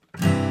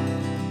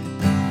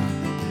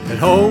At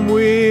home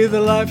with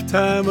a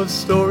lifetime of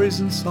stories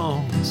and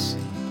songs,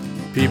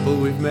 people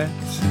we've met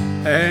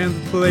and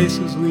the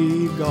places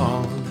we've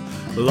gone.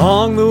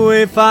 Along the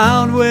way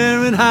found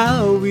where and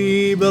how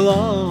we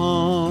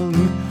belong.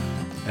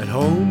 At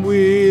home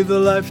with a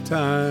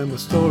lifetime of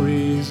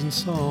stories and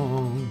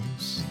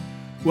songs.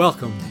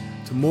 Welcome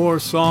to More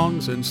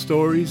Songs and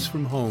Stories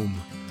from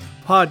Home,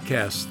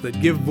 podcasts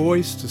that give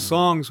voice to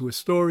songs with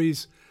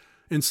stories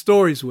and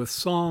stories with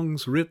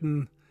songs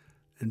written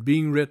and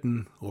being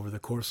written over the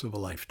course of a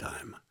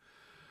lifetime,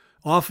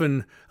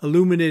 often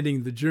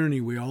illuminating the journey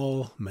we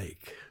all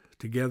make,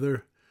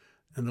 together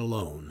and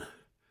alone,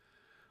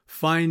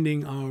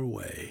 finding our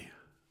way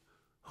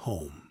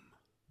home.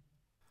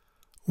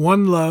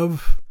 One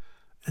Love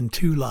and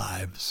Two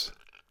Lives,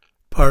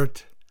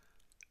 Part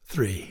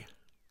 3.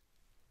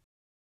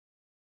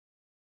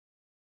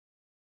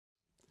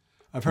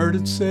 I've heard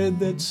it said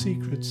that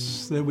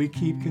secrets that we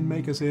keep can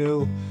make us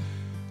ill.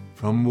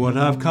 From what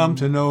I've come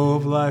to know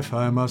of life,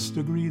 I must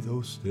agree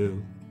though still.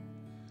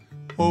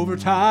 Over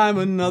time,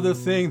 another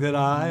thing that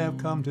I have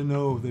come to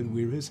know, that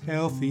we're as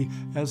healthy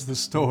as the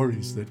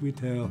stories that we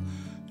tell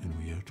and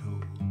we are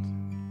told.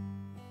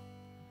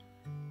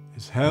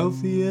 As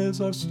healthy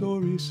as our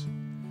stories,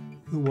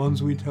 the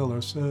ones we tell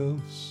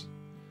ourselves.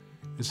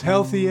 As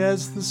healthy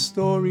as the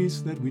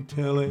stories that we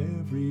tell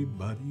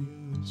everybody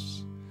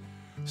else.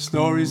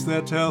 Stories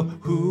that tell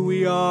who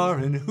we are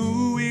and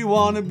who we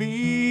want to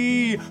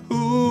be,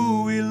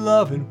 who we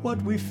love and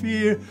what we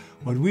fear,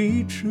 what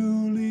we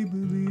truly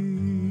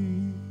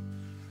believe.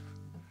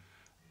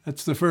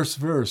 That's the first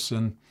verse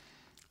and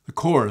the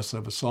chorus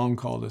of a song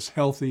called As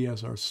Healthy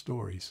as Our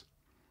Stories.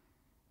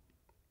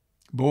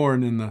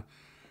 Born in the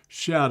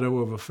shadow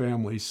of a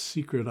family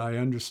secret, I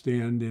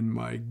understand in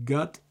my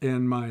gut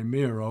and my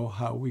marrow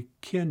how we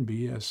can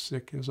be as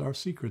sick as our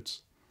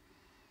secrets.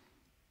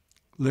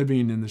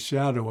 Living in the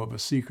shadow of a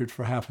secret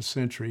for half a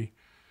century,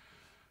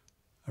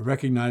 I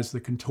recognize the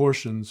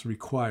contortions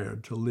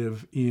required to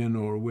live in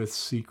or with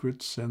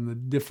secrets and the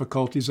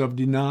difficulties of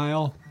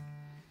denial.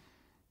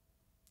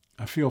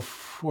 I feel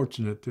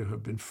fortunate to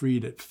have been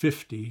freed at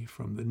 50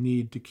 from the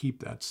need to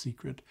keep that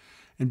secret,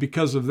 and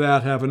because of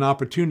that have an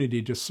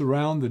opportunity to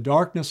surround the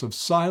darkness of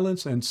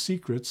silence and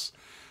secrets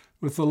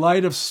with the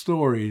light of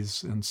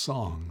stories and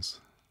songs.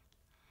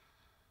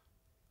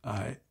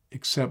 I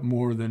accept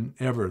more than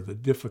ever the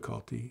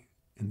difficulty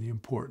and the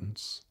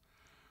importance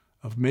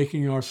of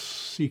making our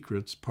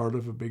secrets part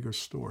of a bigger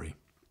story,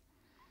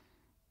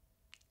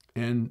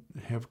 and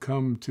have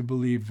come to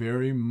believe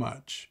very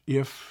much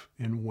if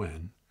and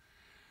when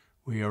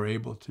we are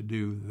able to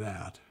do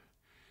that,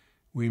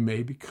 we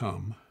may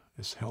become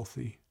as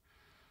healthy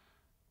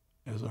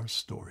as our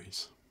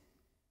stories.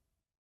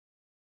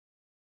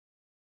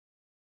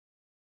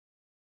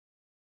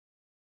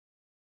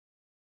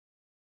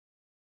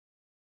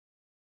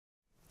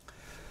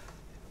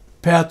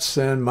 Pets,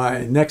 and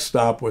my next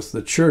stop was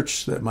the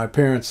church that my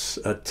parents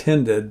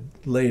attended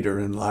later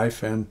in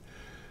life and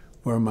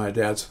where my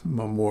dad's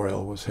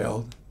memorial was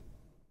held.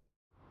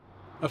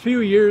 A few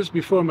years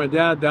before my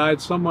dad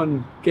died,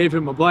 someone gave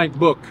him a blank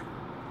book,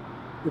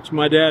 which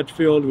my dad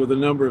filled with a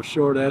number of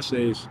short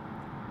essays.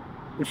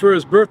 And for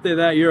his birthday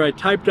that year, I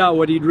typed out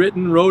what he'd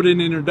written, wrote an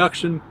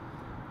introduction,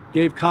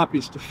 gave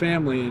copies to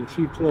family and a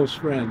few close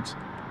friends.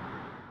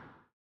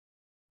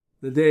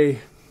 The day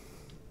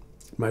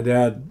my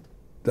dad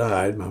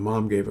died, my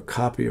mom gave a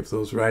copy of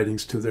those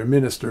writings to their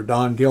minister,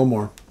 Don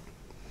Gilmore,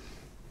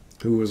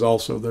 who was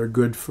also their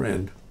good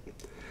friend.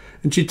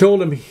 And she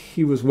told him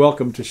he was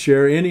welcome to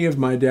share any of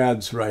my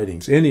dad's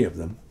writings, any of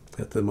them,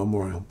 at the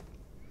memorial.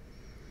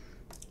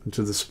 And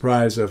to the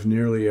surprise of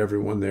nearly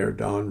everyone there,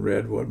 Don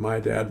read what my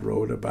dad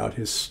wrote about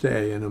his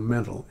stay in a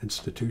mental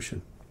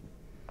institution.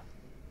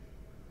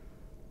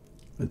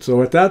 And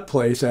so at that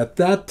place, at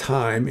that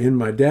time, in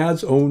my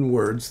dad's own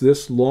words,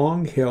 this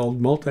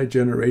long-held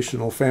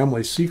multi-generational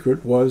family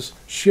secret was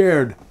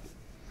shared.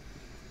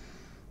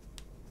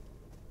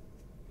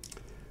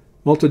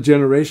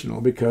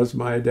 Multi-generational because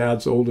my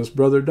dad's oldest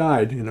brother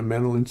died in a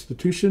mental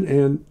institution,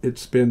 and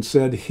it's been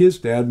said his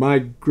dad, my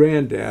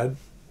granddad,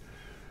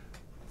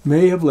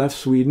 may have left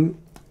Sweden,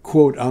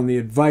 quote, on the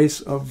advice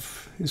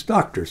of his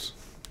doctors.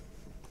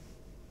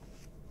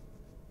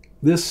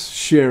 This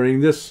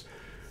sharing, this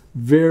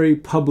very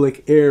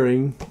public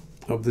airing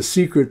of the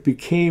secret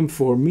became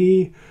for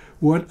me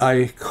what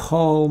I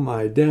call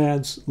my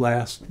dad's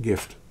last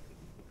gift.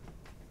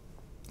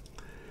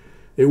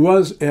 It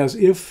was as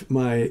if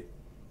my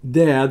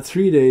dad,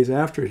 3 days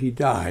after he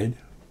died,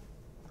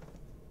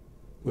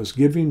 was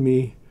giving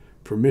me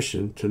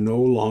permission to no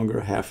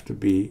longer have to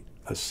be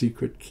a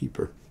secret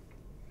keeper.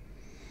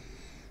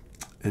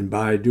 And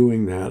by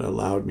doing that,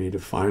 allowed me to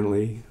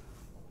finally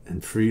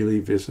and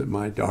freely visit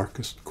my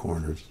darkest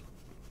corners.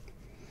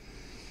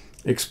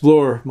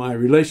 Explore my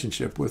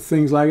relationship with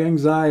things like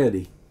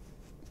anxiety.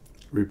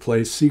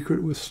 Replace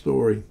secret with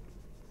story.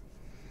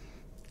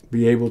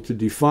 Be able to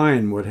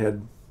define what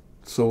had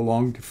so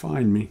long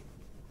defined me.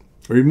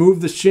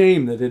 Remove the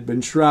shame that had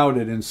been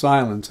shrouded in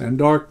silence and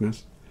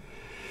darkness.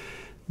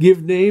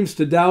 give names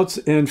to doubts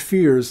and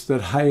fears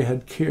that I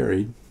had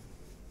carried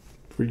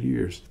for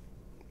years,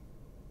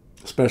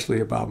 especially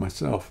about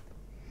myself.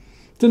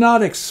 To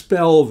not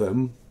expel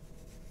them,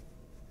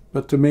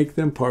 but to make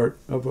them part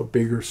of a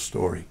bigger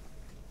story.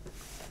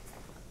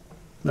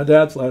 My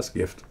dad's last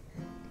gift,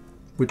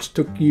 which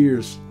took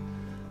years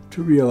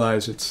to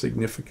realize its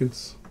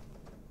significance.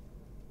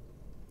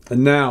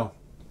 And now,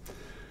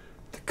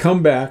 to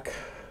come back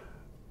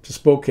to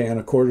Spokane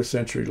a quarter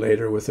century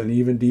later with an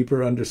even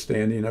deeper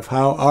understanding of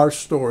how our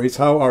stories,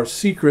 how our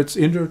secrets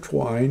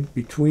intertwine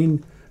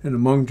between and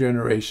among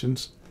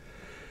generations,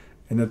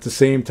 and at the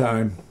same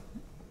time,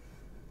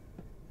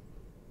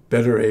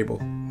 better able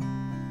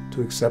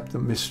to accept the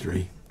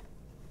mystery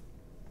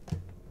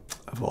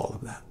of all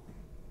of that.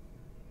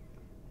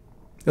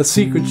 A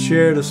secret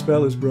shared, a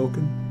spell is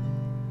broken.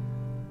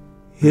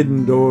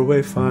 Hidden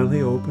doorway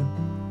finally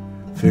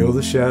open. Fill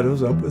the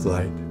shadows up with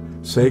light.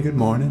 Say good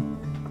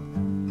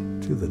morning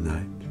to the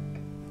night.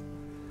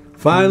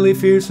 Finally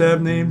fears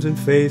have names and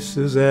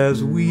faces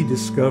as we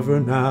discover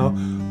now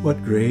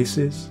what grace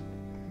is.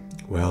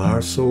 Well,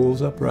 our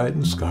souls upright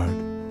and scarred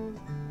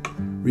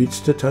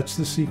reach to touch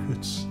the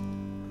secrets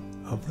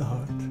of the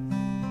heart.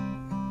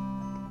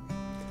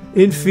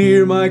 In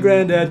fear, my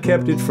granddad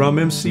kept it from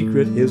him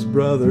secret. His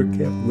brother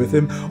kept with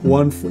him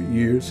one for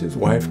years. His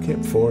wife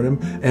kept for him,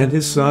 and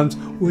his sons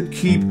would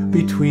keep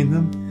between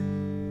them.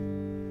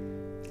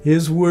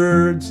 His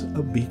words,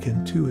 a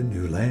beacon to a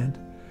new land,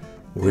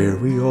 where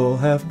we all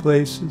have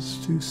places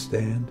to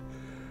stand.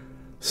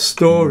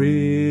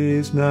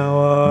 Stories now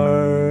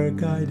are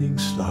guiding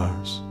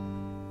stars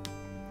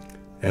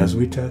as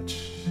we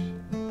touch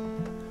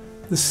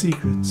the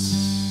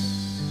secrets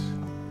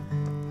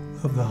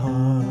of the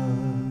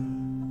heart.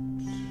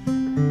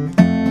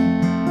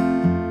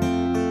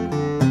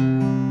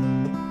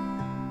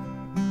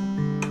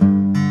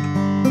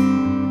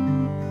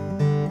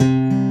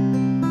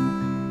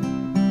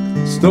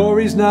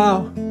 Stories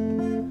now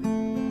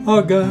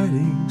are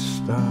guiding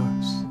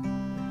stars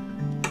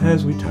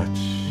as we touch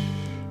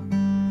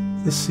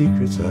the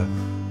secrets of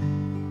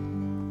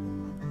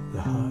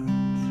the heart.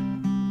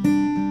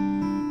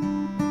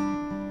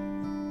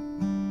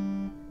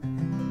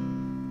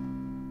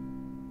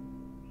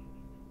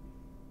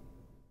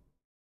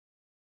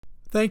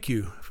 Thank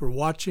you for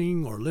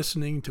watching or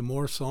listening to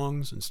more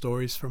songs and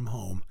stories from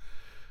home.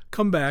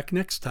 Come back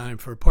next time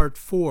for part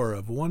 4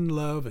 of One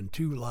Love and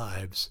Two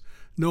Lives,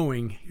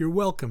 knowing you're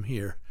welcome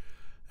here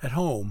at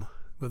home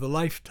with a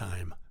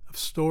lifetime of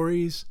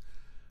stories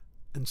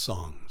and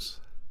songs.